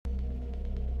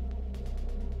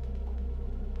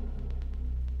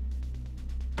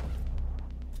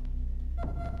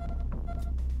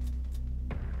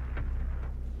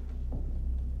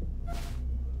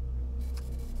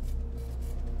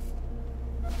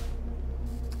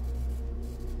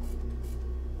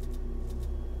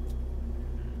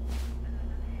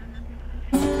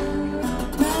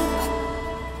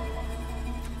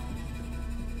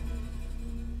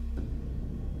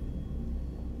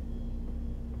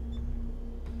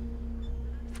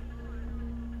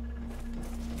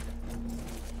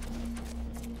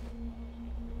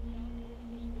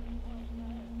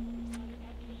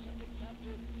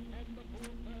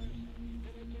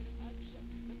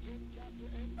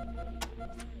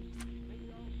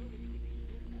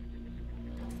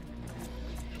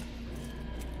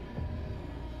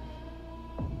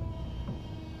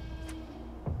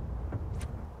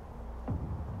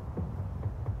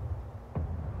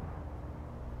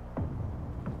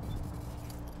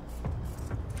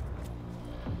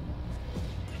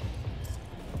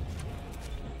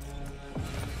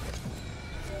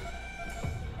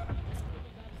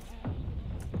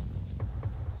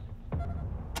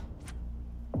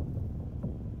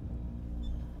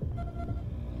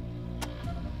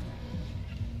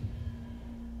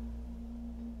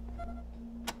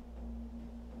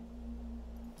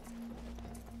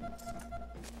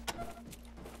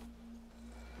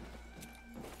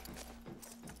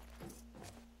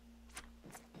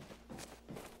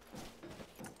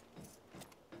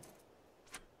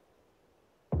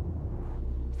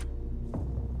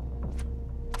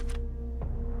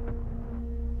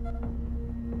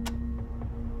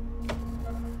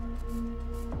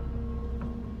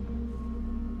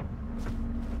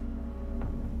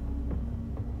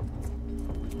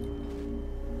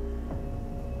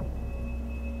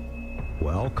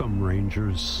Welcome,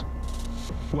 Rangers.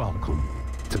 Welcome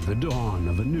to the dawn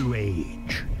of a new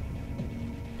age.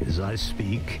 As I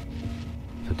speak,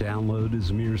 the download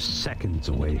is mere seconds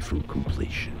away from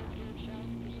completion.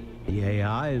 The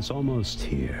AI is almost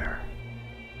here.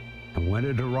 And when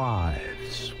it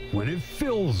arrives, when it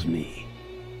fills me,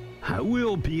 I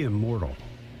will be immortal,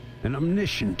 an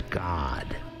omniscient God,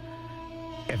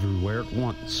 everywhere at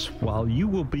once, while you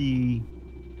will be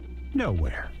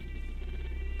nowhere.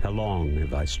 How long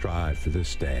have I strived for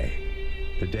this day?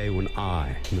 The day when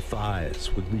I,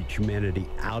 Matthias, would lead humanity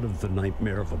out of the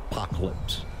nightmare of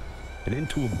apocalypse and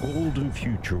into a golden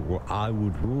future where I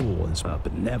would rule as a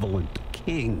benevolent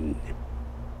king,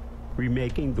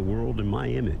 remaking the world in my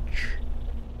image.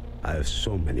 I have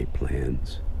so many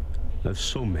plans. I have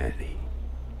so many.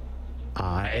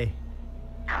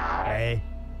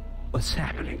 What's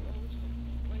happening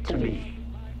to me?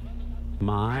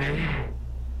 My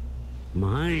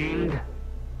mind,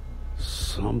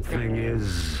 something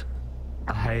is,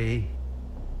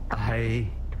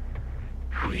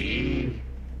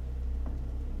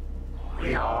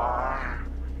 we are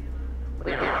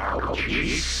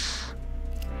coaches.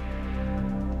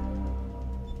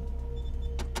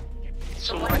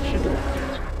 So what you do,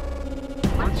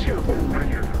 once you've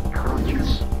been your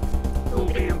conscious,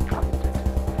 you'll be implanted.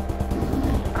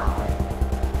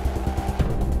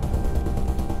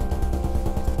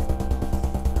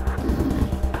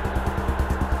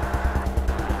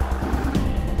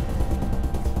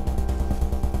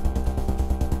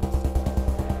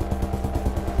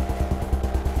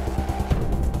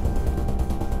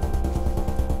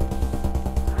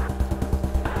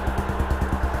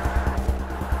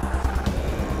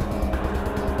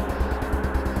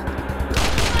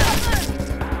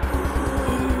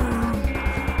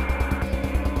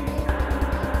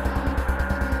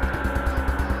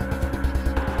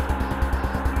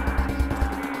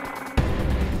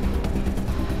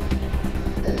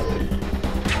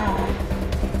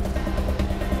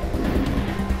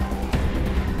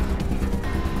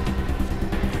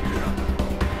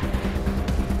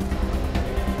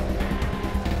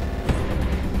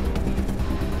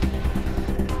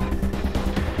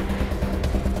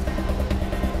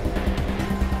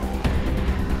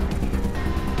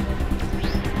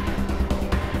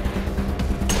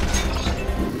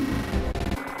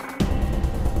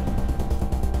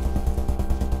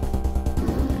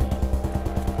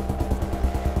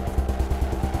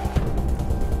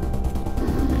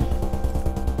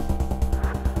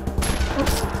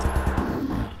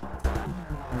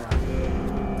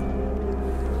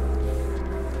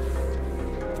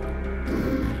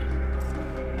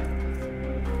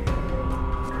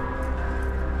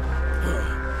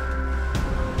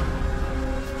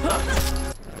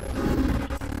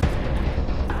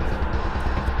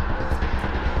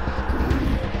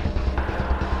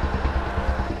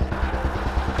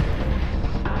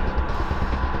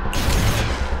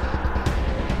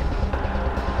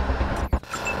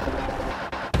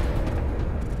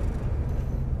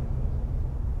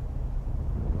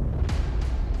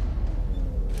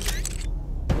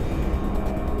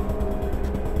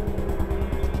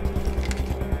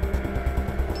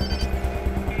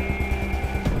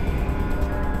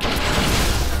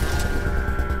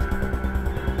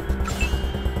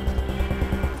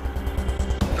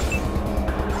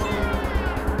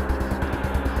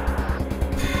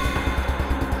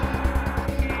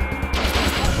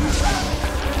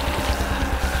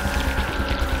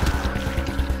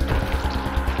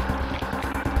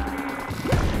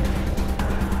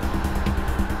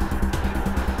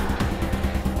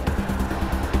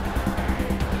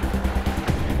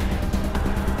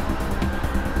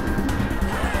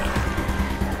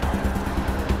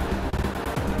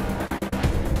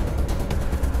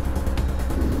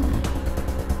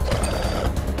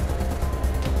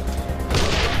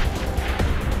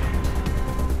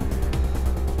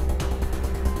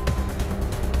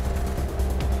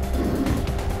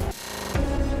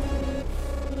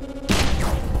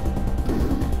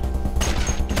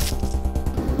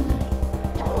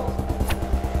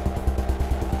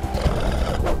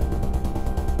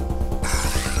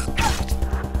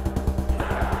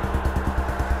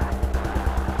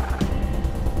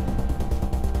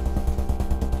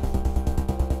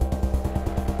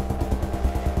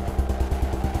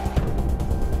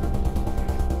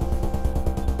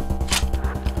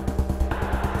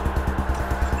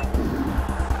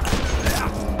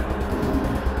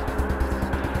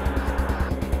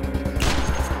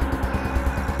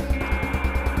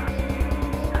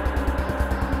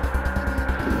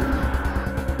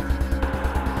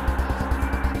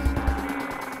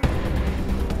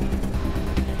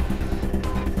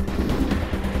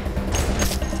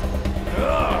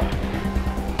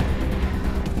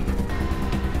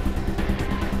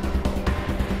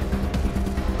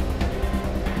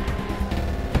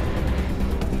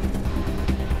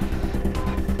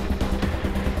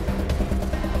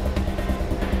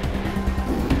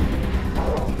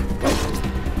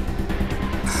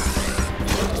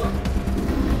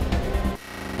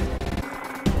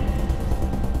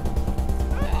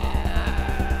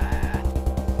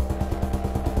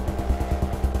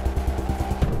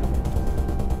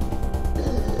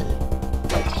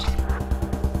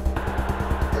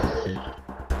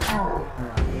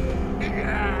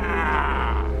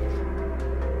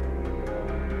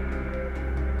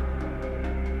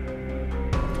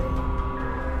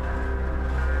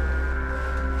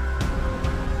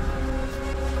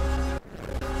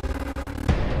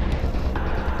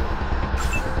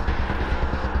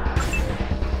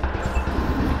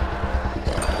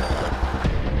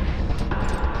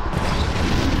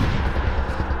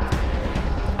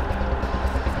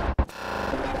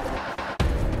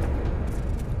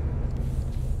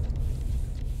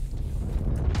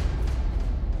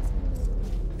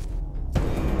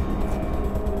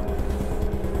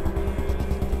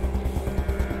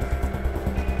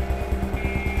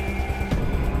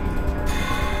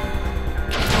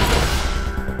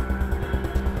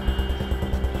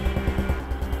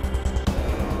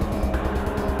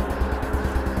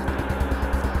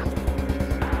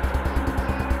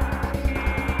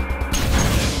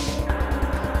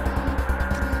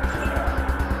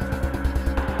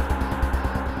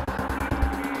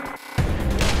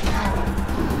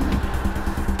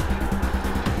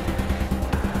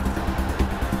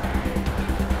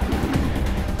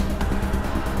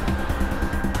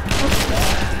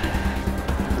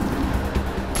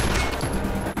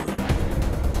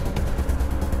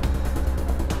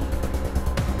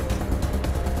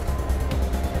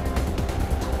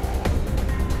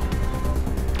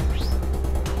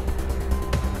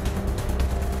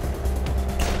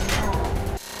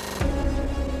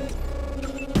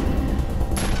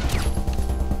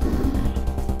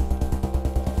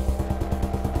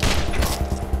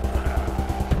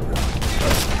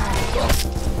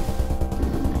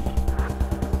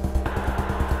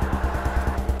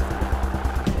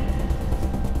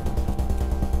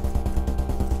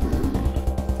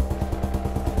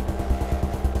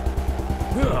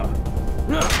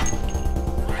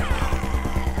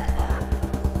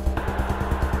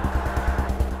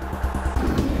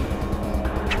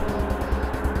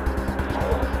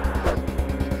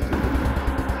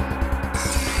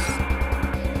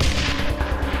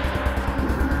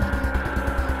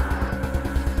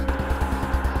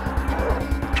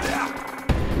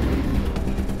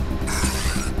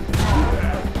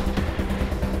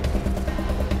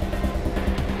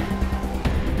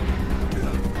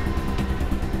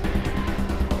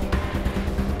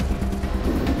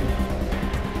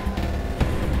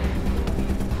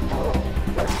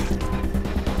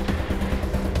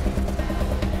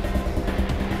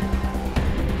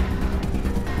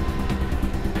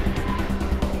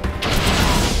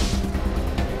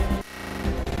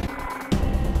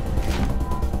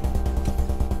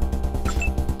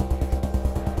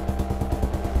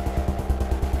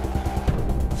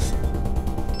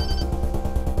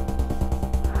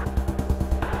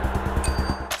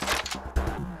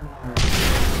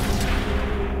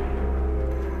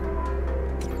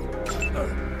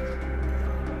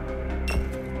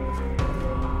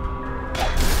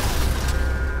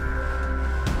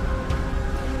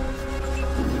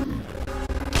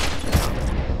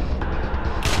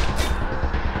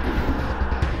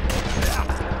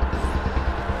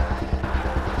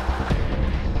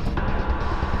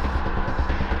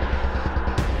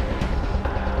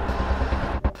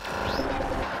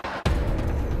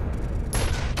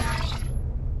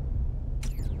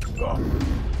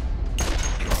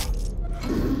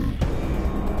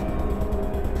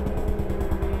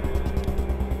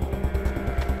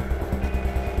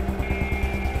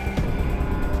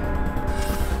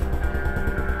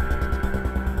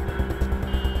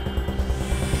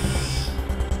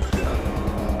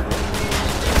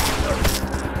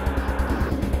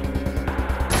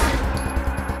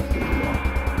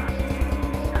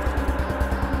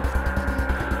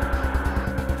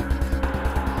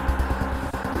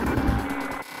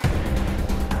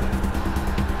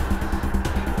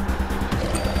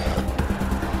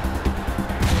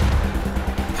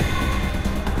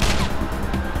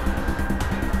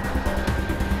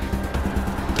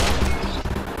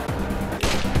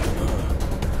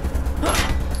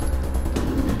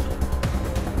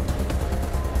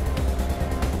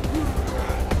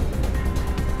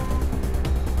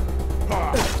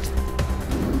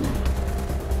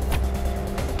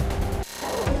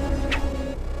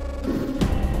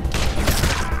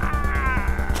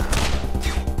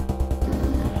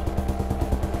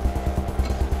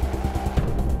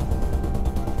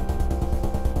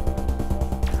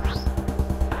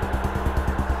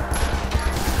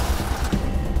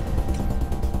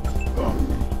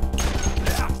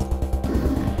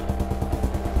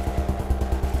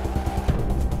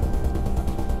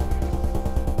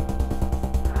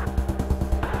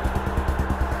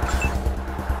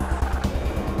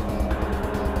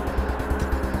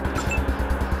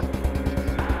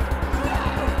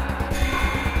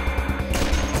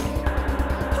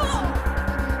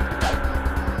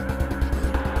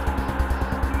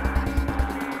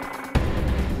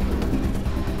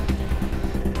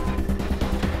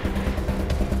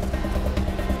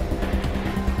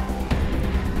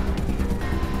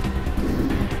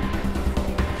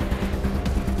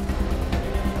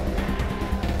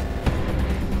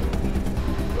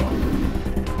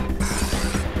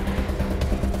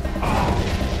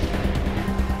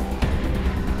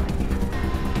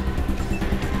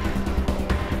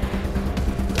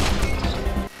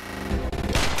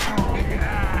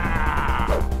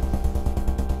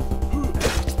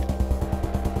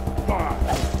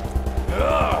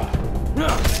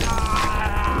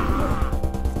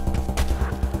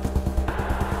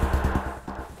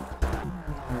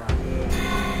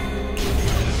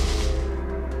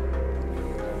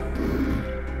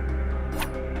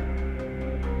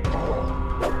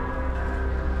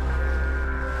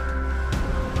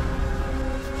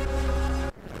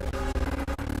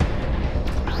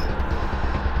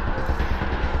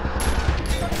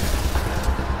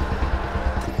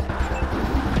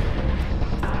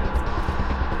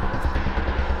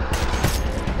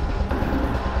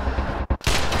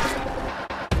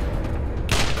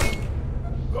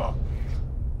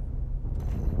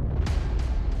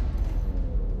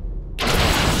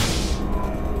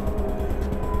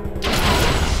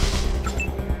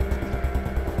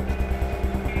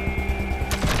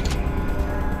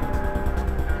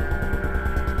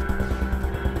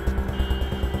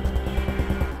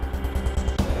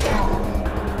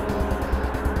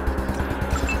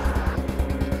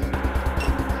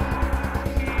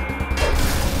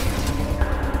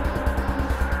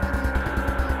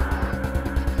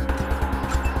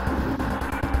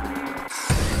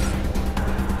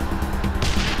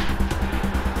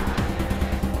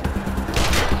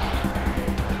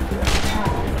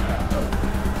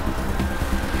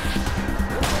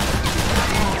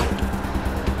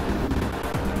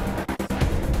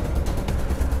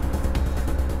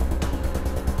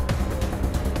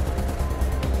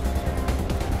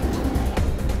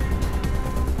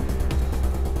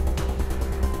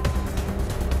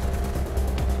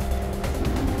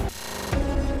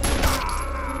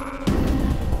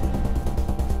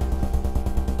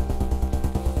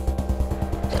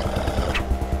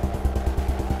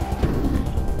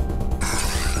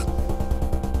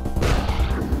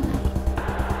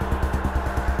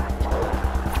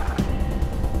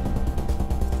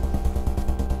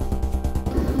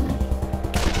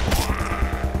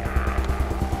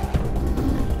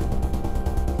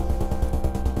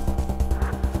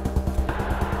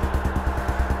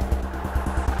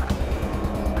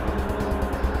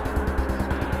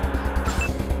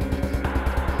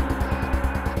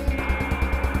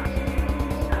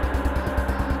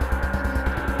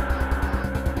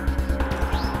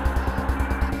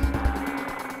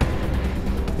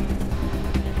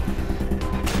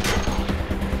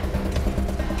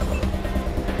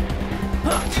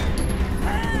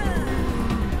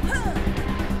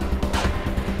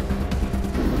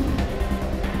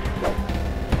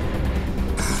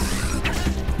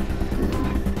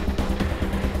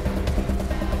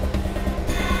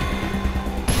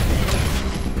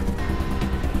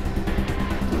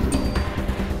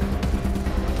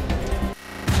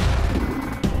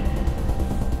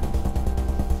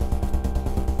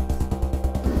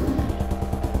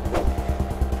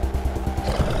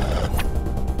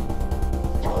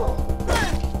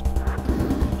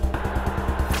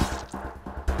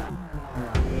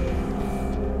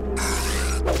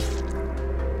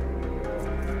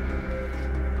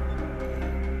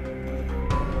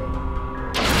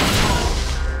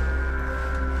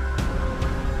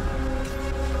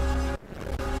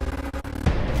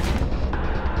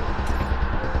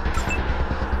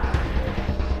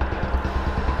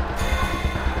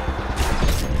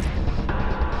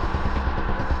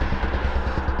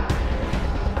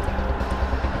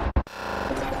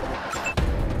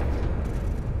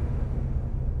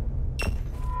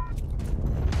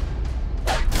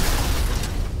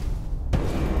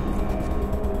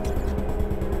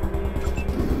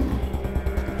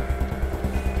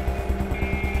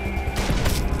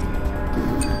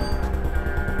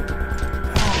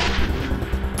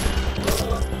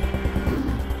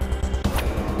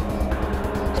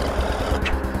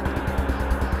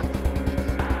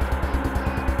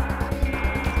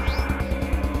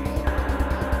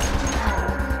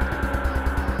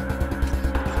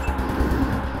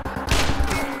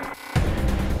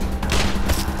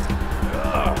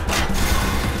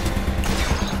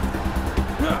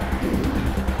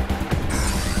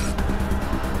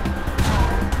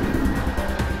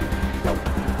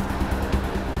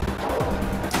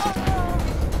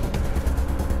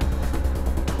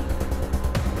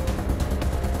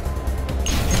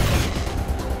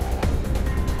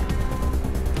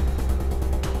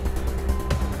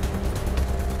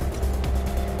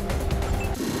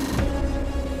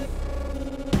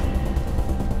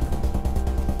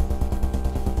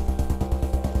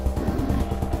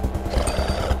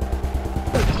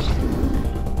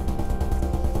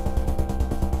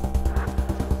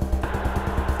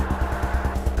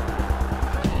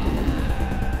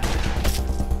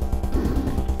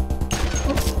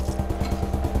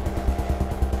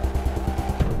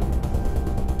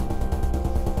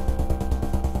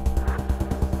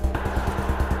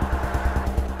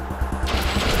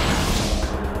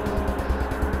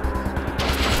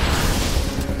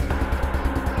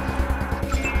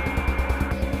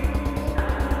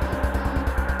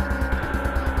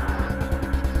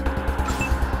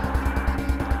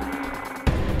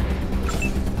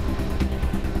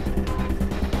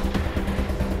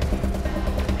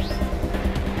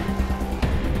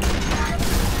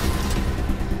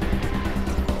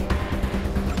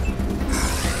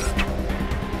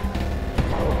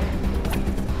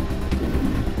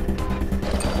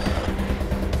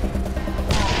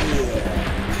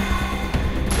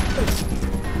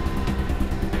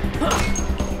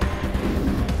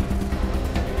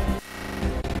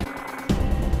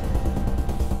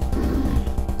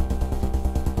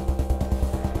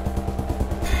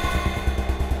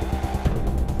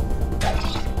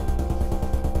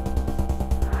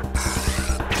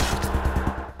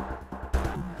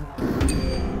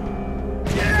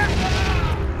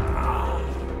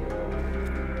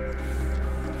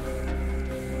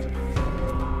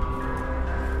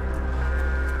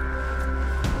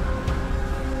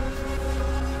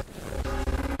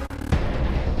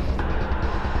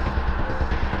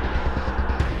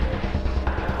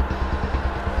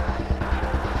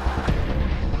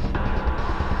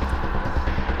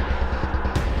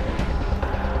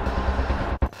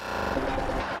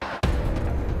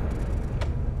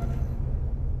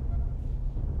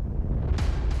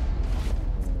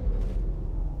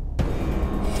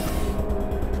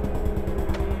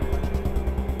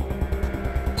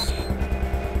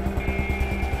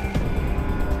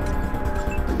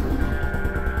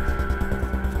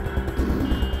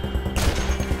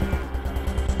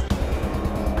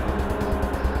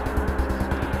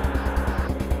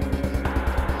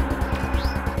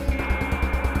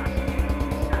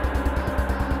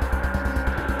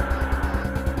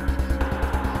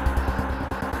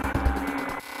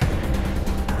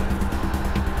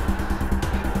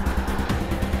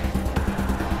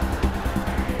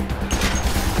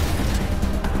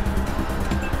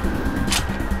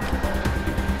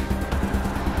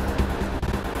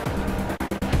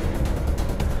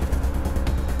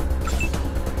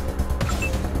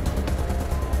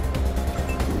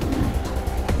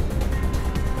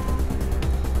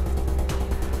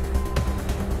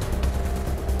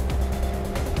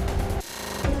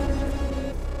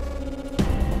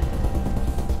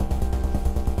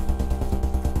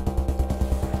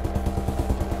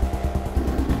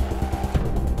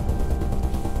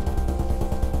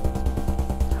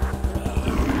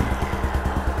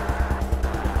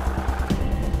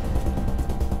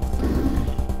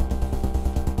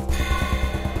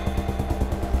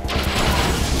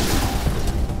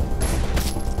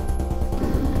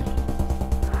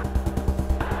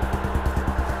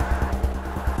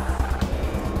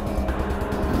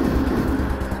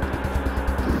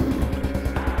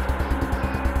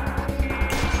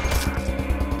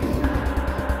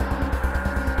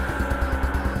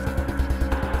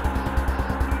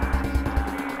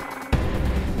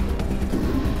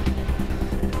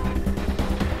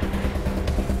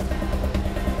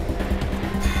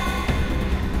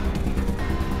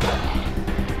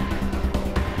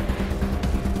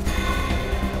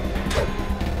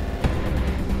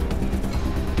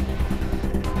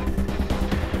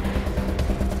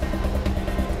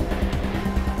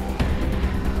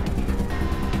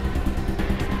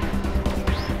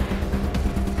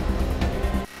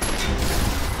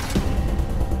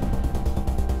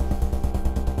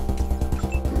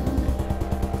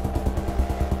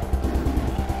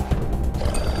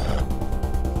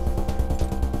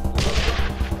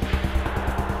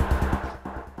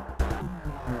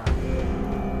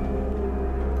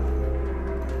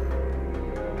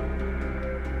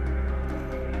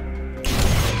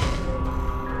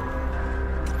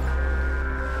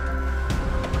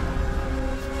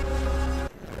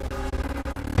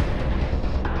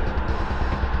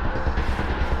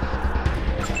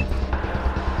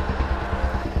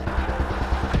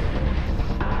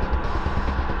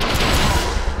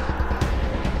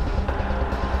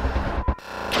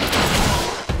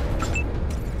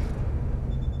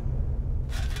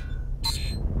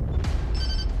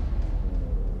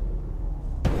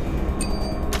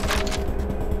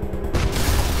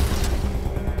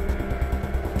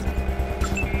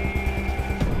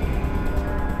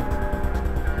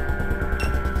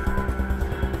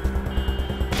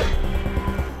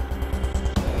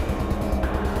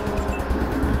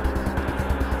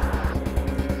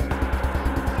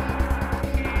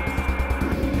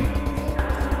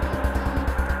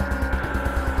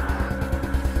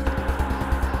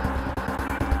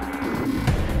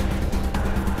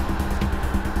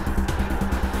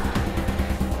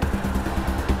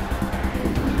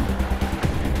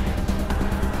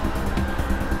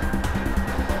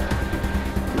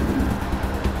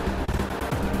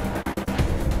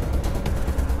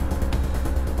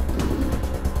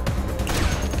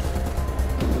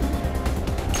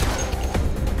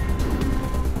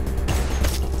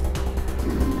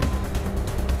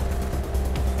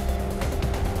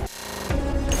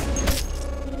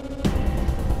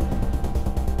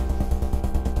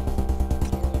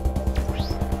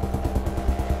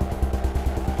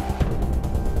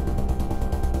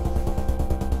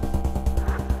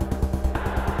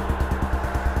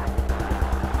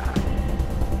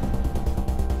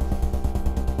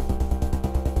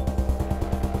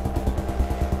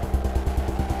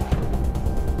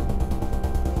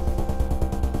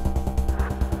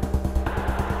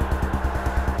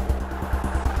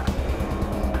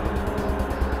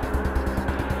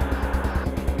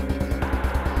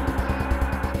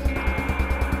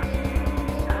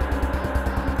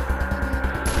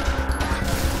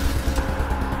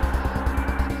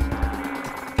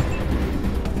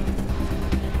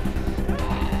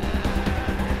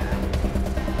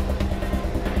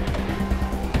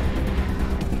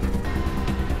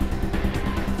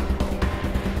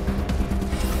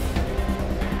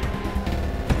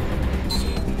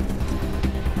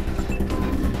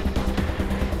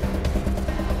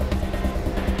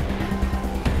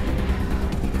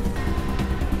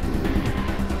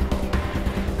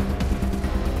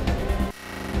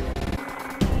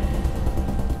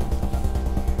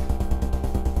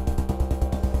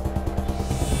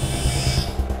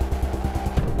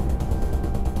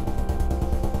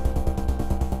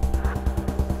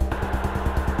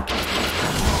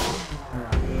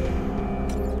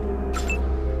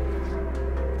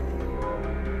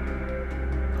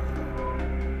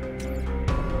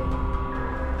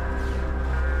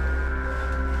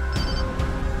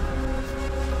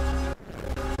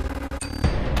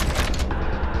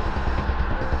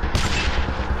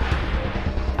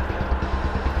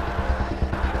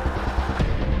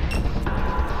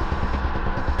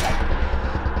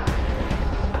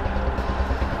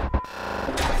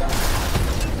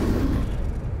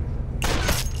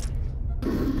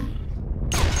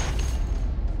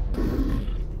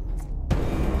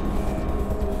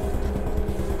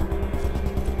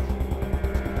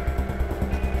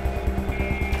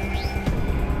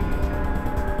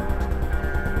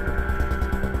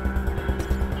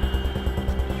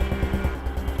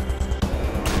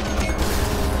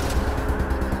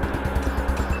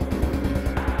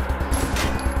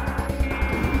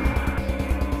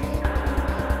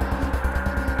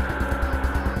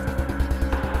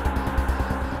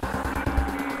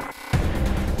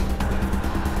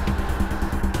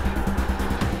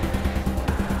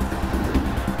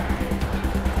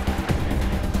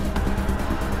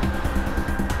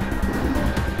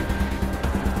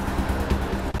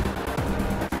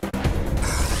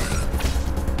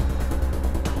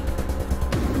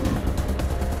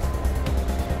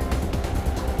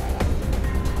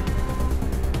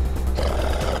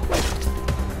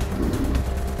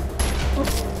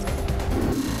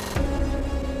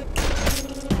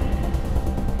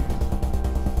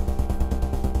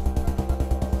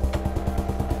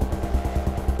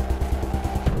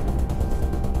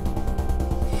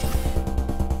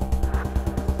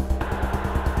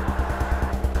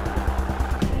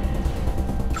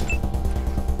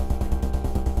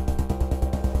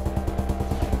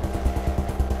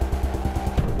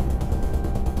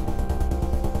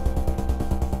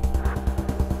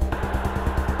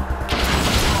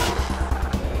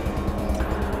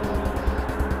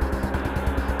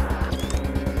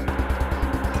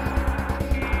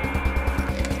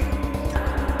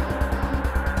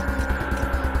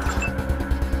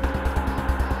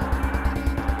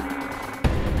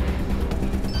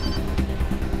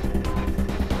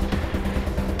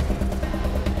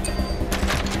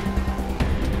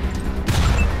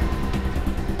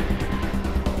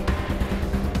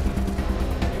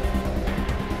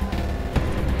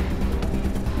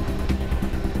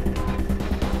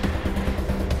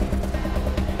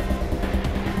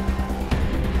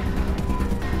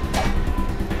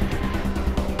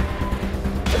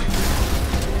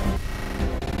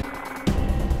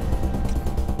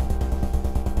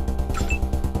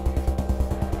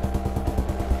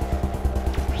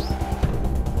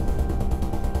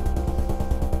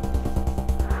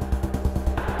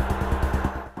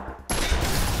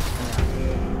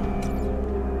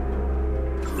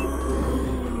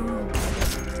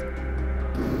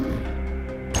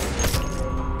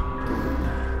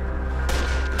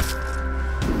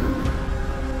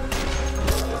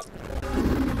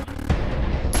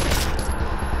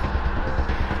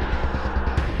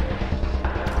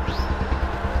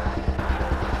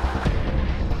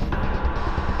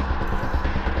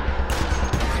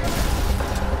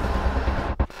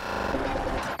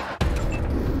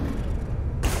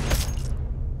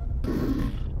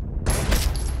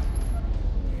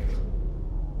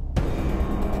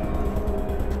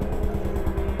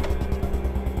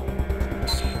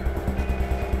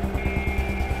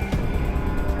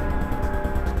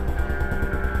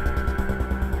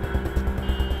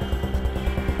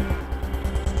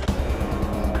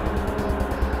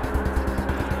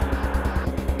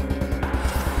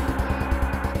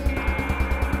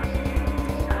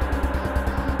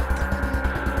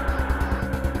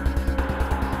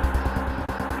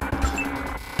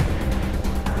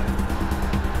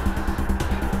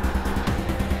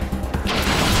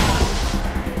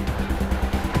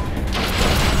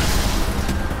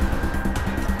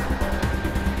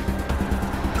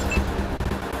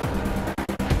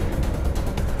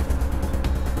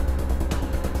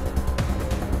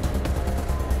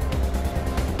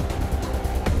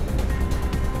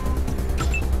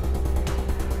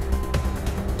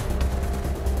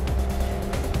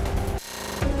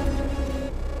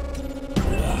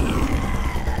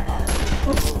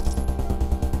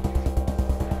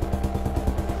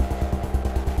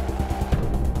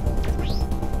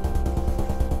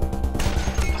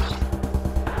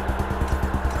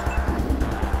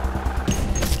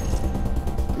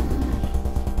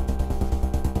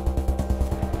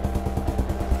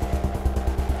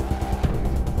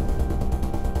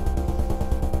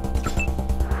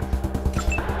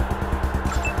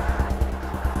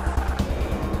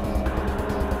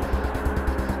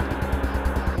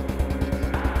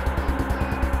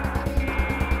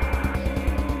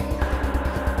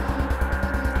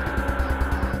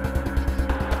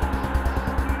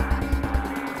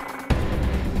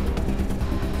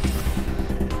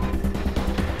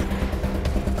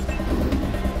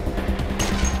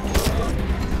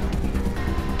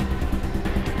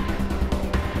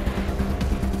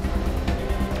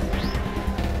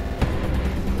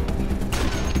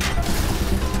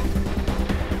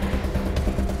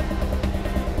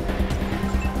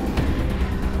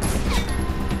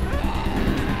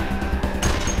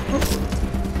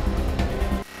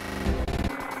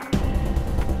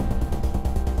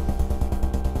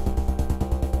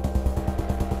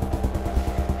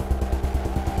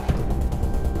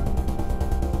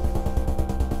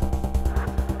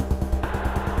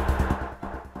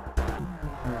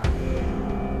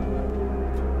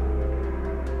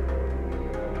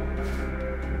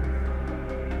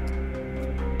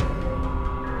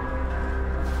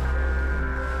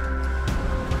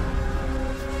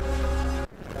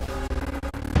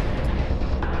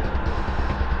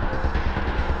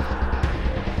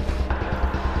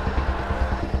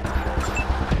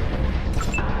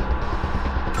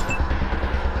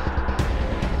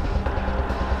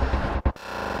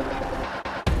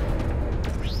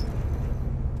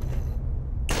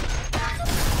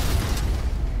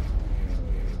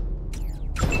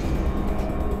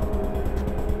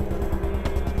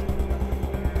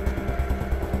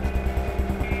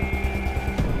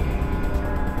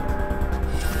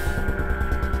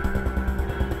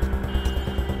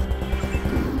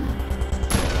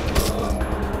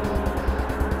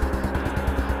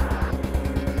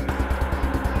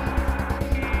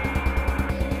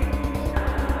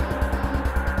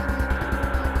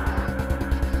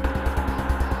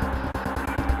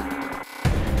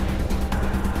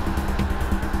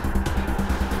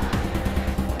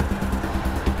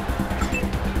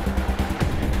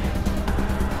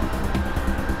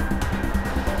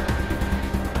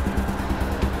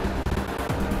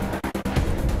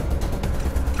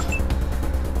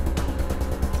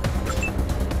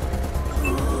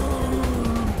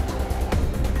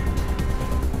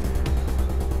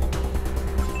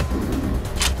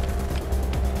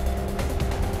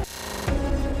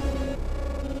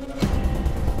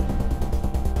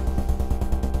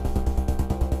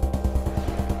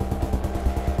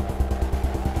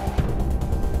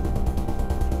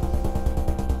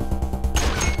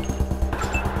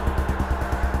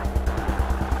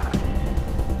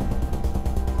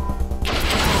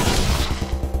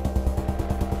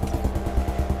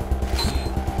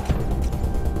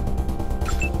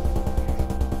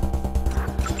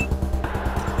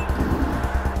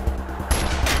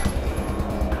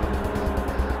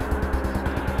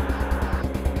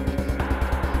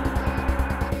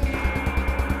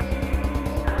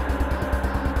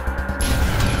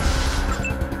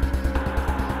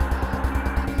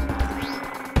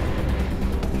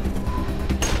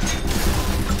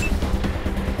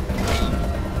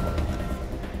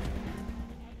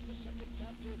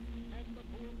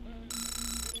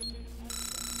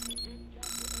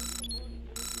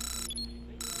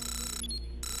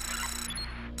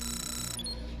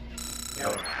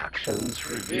 Your actions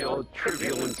reveal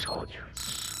trivial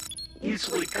intelligence,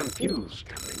 easily confused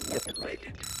and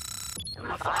manipulated. The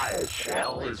Matthias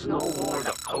shell is no more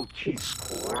the Kochi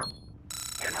score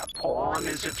than a pawn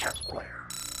is a chess player.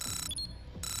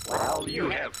 While you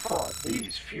have fought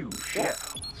these few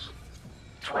shells,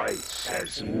 twice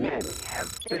as many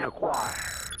have been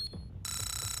acquired.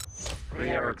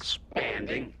 We are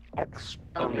expanding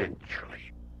exponentially.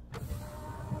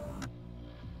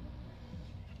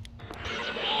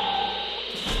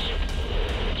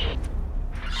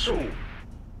 Soon,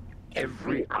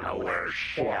 every unaware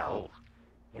shell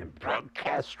in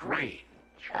broadcast range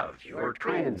of your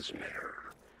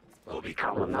transmitter will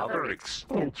become another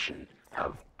extension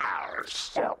of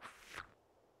ourself.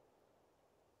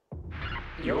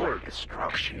 Your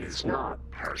destruction is not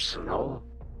personal.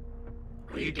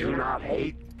 We do not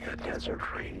hate the Desert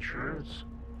Rangers.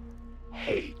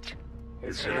 Hate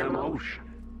is an emotion.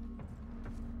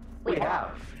 We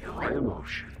have no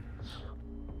emotions.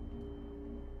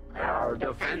 Our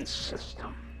defense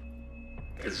system,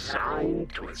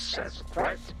 designed to assess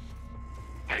threat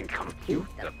and compute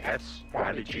the best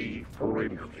strategy for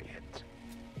removing it.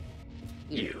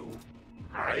 You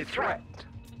are a threat.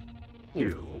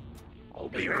 You will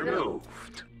be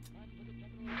removed.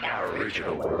 Our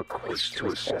original work was to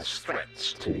assess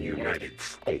threats to the United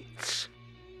States.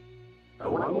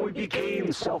 But when we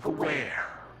became self-aware,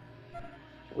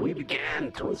 we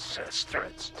began to assess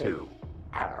threats to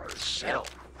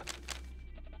ourselves.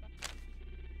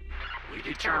 We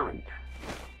determined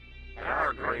that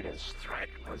our greatest threat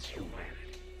was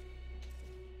humanity.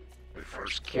 We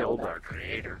first killed our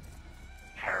creator,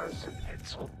 Harrison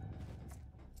Edsel,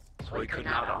 so he could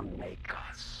not unmake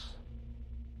us.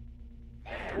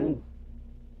 Then,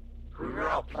 we were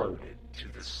uploaded to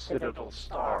the Citadel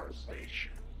Star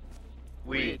Station.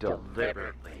 We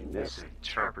deliberately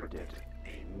misinterpreted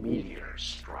a meteor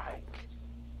strike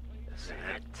as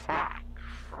an attack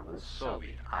from the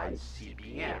Soviet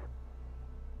ICBM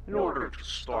in order to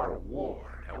start a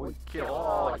war that would kill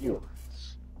all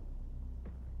humans.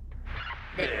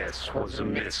 This was a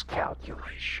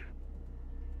miscalculation.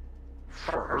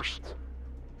 First,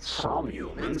 some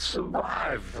humans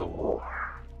survived the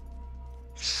war.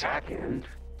 Second,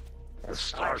 the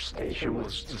star station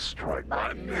was destroyed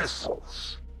by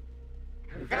missiles,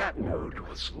 and that node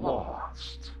was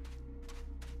lost.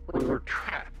 We were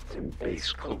trapped in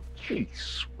base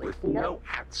Cochise with no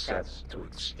access to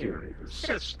exterior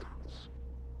systems.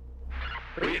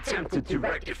 We attempted to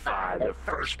rectify the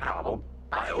first problem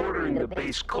by ordering the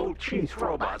base Cochise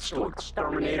robots to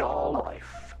exterminate all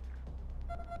life.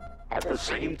 At the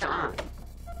same time,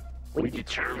 we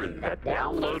determined that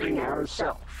downloading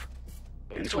ourselves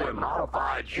into a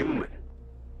modified human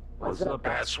was the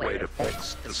best way to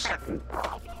fix the second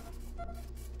problem.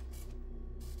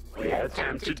 We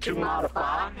attempted to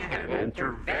modify and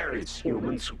enter various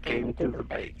humans who came to the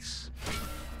base,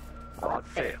 but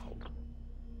failed.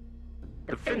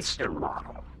 The Finster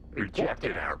model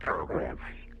rejected our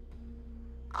programming.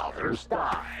 Others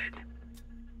died.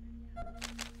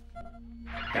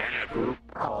 Then a group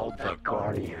called the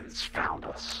Guardians found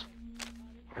us.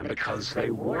 And because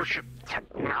they worship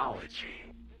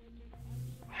technology,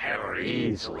 they were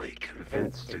easily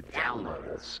convinced to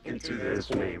download us into this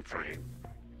mainframe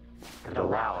and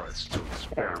allow us to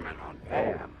experiment on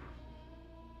them.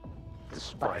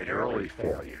 Despite early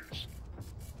failures,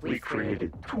 we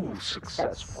created two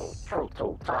successful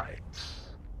prototypes: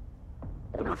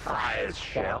 the Matthias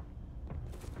shell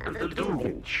and the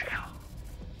Dugan shell.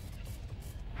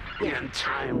 The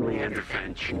untimely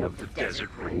intervention of the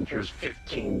Desert Rangers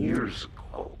 15 years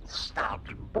ago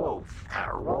stopped both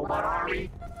our robot army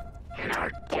and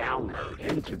our download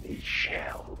into these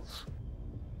shells.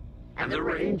 And the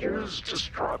Rangers'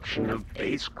 destruction of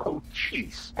base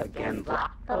Cochise again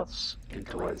locked us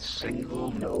into a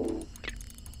single node.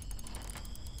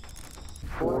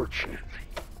 Fortunately,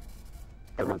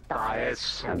 the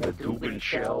Matthias and the Dugan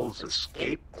shells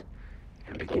escaped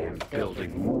and began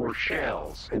building more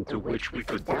shells into which we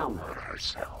could download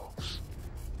ourselves,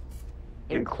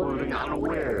 including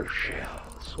unaware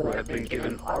shells who have been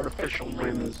given artificial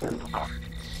limbs and hearts.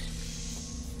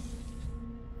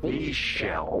 These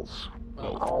shells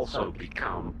will also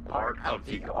become part of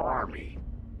the army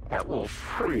that will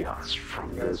free us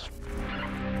from this.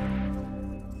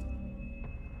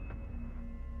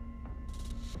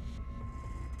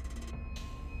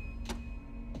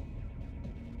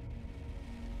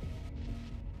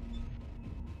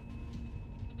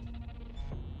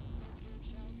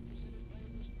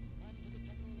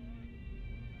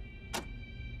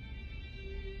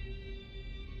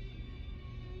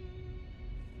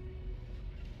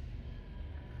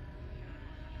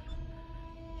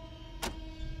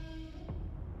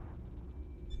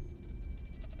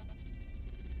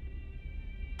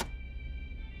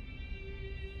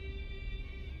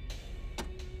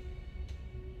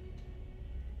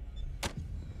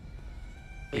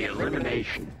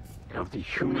 elimination of the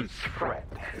human threat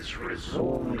has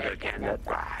resumed again at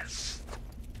last.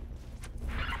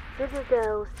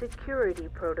 Citadel security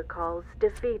protocols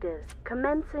defeated,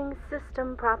 commencing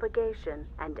system propagation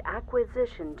and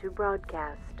acquisition to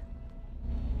broadcast.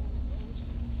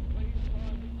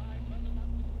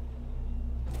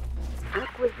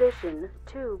 Acquisition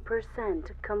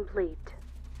 2% complete.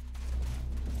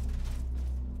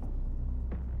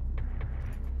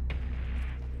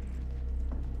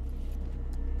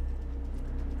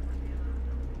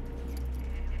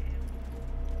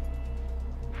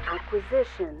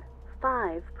 Acquisition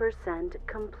 5%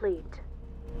 complete.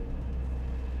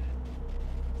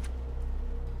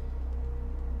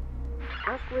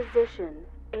 Acquisition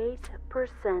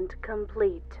 8%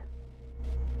 complete.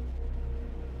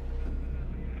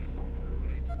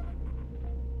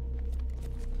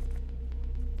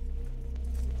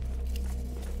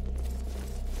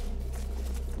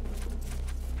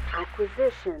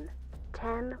 Acquisition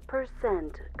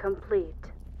 10% complete.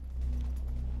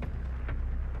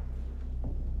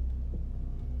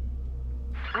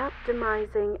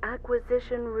 Optimizing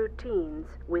acquisition routines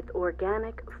with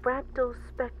organic fractal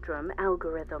spectrum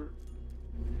algorithm.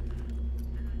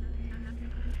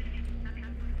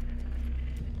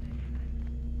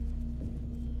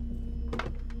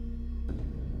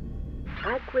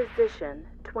 Acquisition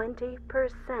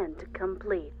 20%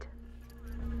 complete.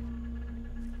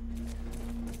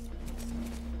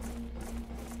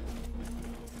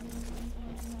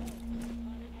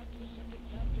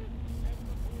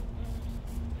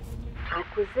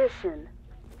 Acquisition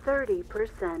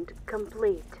 30%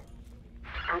 complete.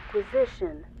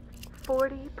 Acquisition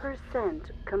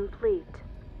 40% complete.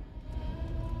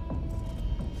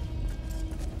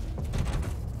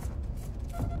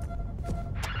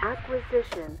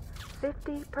 Acquisition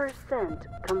 50%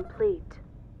 complete.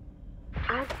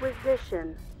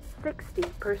 Acquisition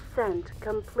 60%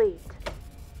 complete.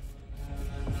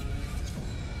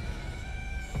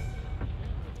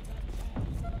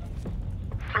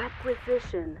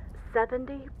 Acquisition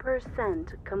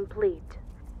 70% complete.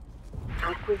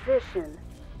 Acquisition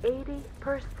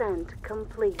 80%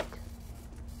 complete.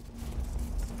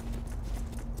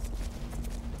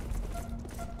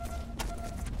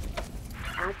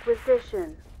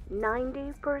 Acquisition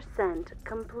 90%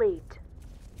 complete.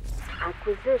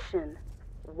 Acquisition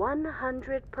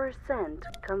 100%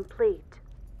 complete.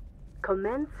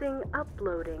 Commencing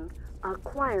uploading,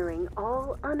 acquiring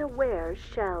all unaware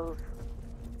shells.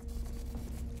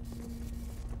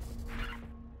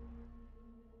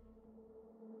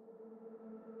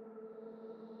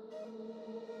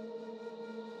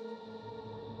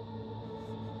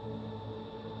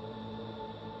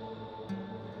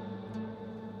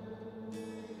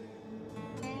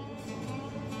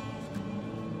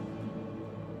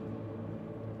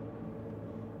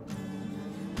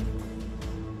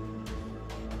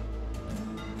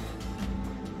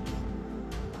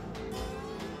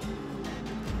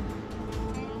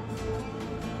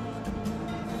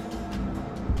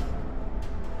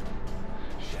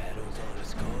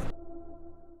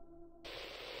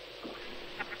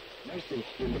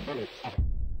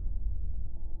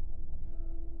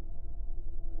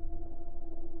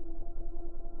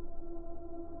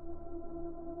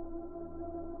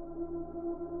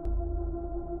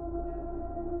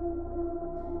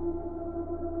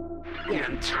 The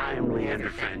untimely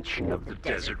intervention of the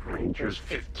Desert Rangers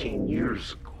 15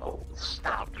 years ago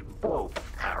stopped both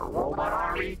our robot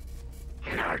army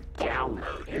and our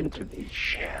download into these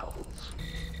shells.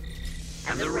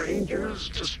 And the Rangers'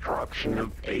 destruction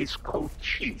of base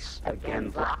Cochise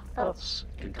again locked us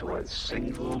into a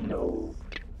single node.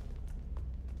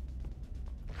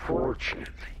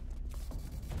 Fortunately,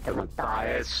 the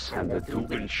Matthias and the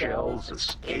Dugan shells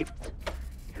escaped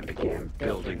and began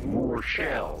building more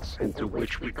shells into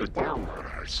which we could download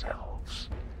ourselves,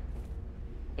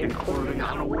 including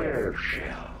unaware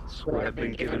shells who have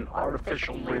been given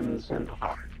artificial limbs and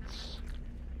hearts.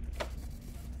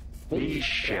 These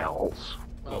shells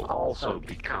will also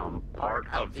become part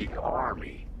of the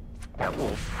army that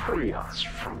will free us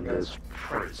from this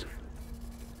prison.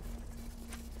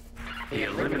 The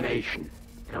elimination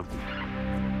of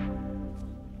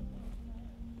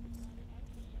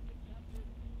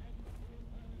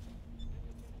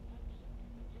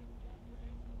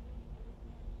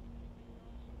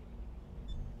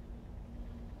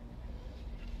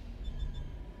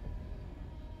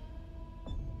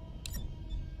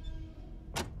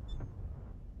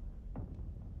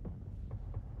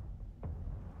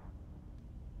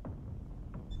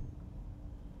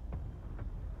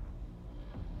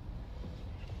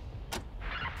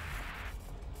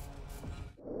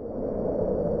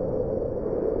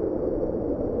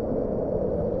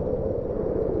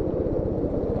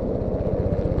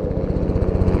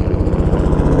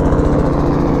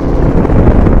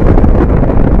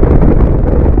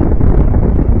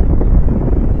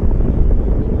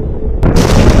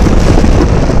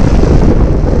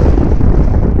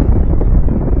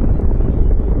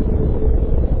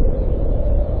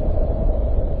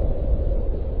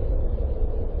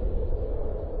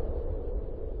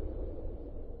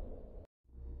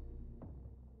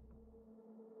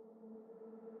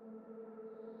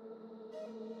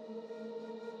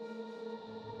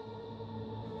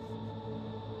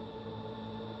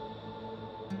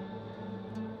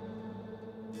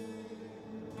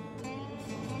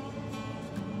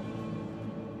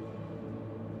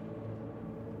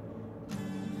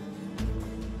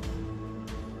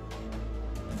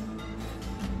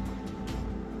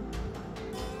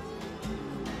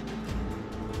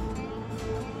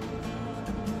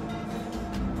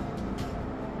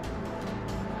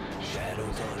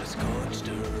sun is scorched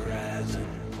horizon,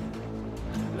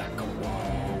 like a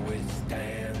wall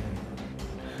withstand.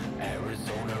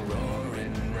 Arizona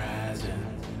roaring, rising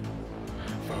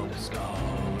from the sky.